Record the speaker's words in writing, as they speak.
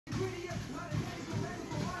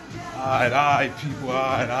Alright, people,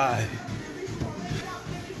 alright.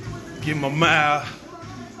 Get my mile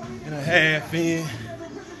and a half in.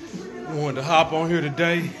 I wanted to hop on here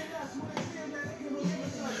today.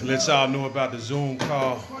 Let y'all know about the Zoom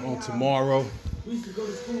call on tomorrow. I'm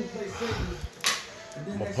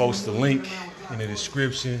gonna post the link in the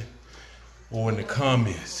description or in the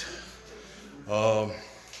comments.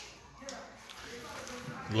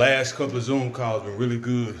 Last couple of Zoom calls been really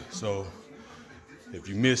good, so if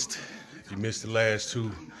you missed the last two,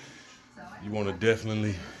 you want to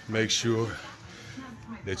definitely make sure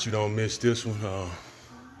that you don't miss this one.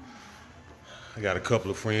 I got a couple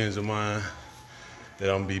of friends of mine that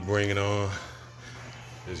I'm gonna be bringing on.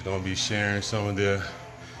 That's gonna be sharing some of their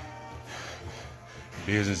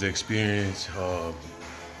business experience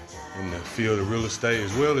in the field of real estate,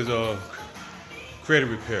 as well as credit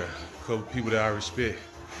repair. A couple people that I respect.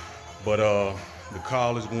 But the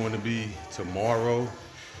call is going to be tomorrow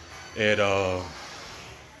at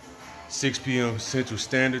 6 p.m. Central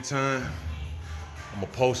Standard Time. I'm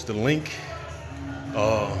gonna post the link,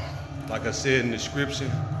 like I said, in the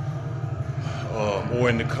description or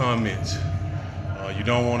in the comments. You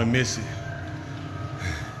don't want to miss it.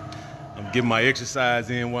 I'm getting my exercise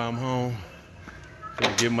in while I'm home.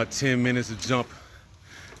 Gonna get my 10 minutes of jump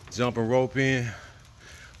and rope in.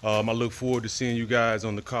 I look forward to seeing you guys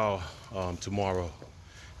on the call tomorrow.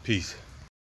 Peace.